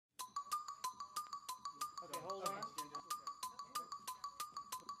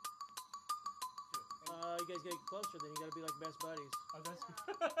you guys get closer, then you gotta be like best buddies. Oh, that's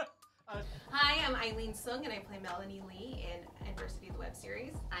Hi, I'm Eileen Sung and I play Melanie Lee in Adversity the web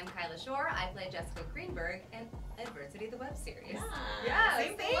series. I'm Kyla Shore. I play Jessica Greenberg in Adversity the web series. Yeah,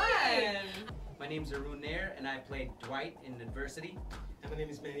 same thing. My name's Arun Nair and I played Dwight in Adversity. And my name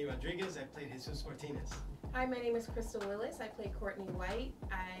is Manny Rodriguez. I played Jesus Martinez. Hi, my name is Crystal Willis. I play Courtney White.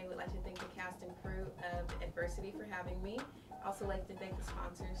 I would like to thank the cast and crew of Adversity for having me. I also like to thank the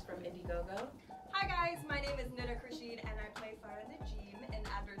sponsors from Indiegogo. Hi guys, my name is Nida Krashid and I play Farah Najim in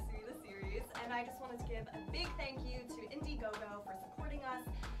Adversity the series. And I just wanted to give a big thank you to Indiegogo for supporting us.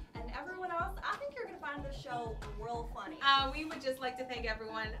 And everyone else, I think you're going to find this show real funny. We would just like to thank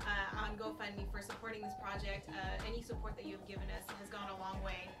everyone on GoFundMe for supporting this project. Any support that you've given us has gone a long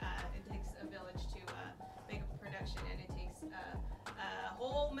way. It takes a village to make a production, and it takes a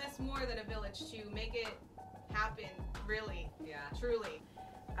whole mess more than a village to make it happen, really, truly.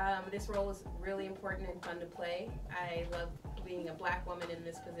 This role is really important and fun to play. I love being a black woman in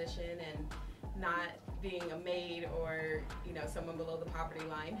this position and not being a maid or, you know, someone below the poverty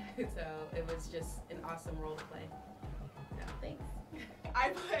line. So it was just an awesome role to play. So, thanks. I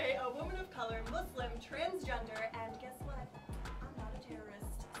play a woman of color, Muslim, transgender, and guess what? I'm not a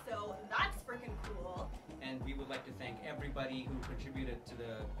terrorist. So that's freaking cool. And we would like to thank everybody who contributed to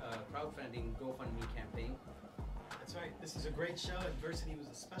the crowdfunding GoFundMe campaign. That's right. This is a great show. Adversity was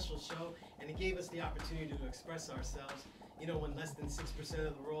a special show, and it gave us the opportunity to express ourselves. You know, when less than 6%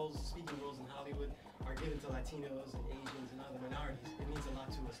 of the roles, speaking roles in Hollywood, are given to Latinos and Asians and other minorities, it means a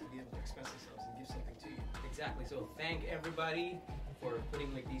lot to us to be able to express ourselves and give something to you. Exactly. So thank everybody for putting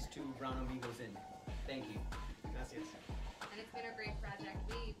like these two brown amigos in. Thank you. Gracias. And it's been a great project.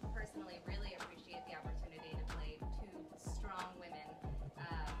 We personally really appreciate the opportunity to play two strong women.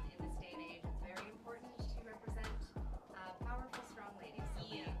 In this day and age, it's very important to represent powerful, strong ladies.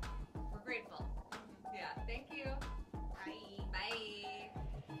 So we're grateful. Yeah, thank you. Bye. Bye.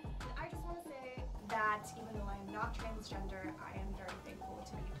 I just want to say that even though I'm not transgender, I am very thankful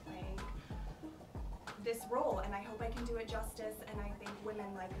to be playing this role, and I hope I can do it justice. And I think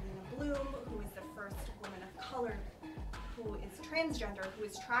women like Lena Bloom, who is the first woman of color who is transgender, who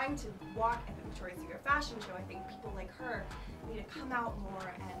is trying to walk at the Victoria's Secret fashion show, I think people like her need to come out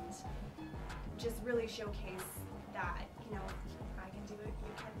more and just really showcase that, you know, if I can do it,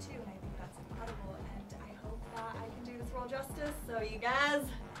 you can too, and I think that's incredible, and I hope that I can do this role justice. So you guys,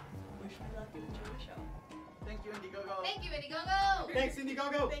 wish me luck and enjoy the show. Thank you, Indiegogo. Thank you, Indiegogo. Thanks,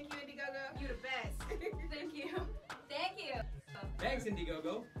 Indiegogo. Thank you, Indiegogo. You're the best. Thank you. Thank you. Thanks,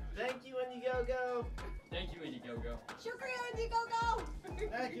 Indiegogo. Thank you, Indiegogo. Thank you, Indiegogo. Shukriya, Indiegogo.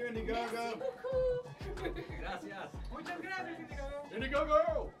 Thank you, Indiegogo. Gracias. Muchas gracias, Indiegogo.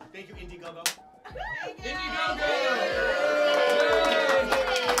 Indiegogo. Thank you, Indiegogo. Thank you. Indiegogo.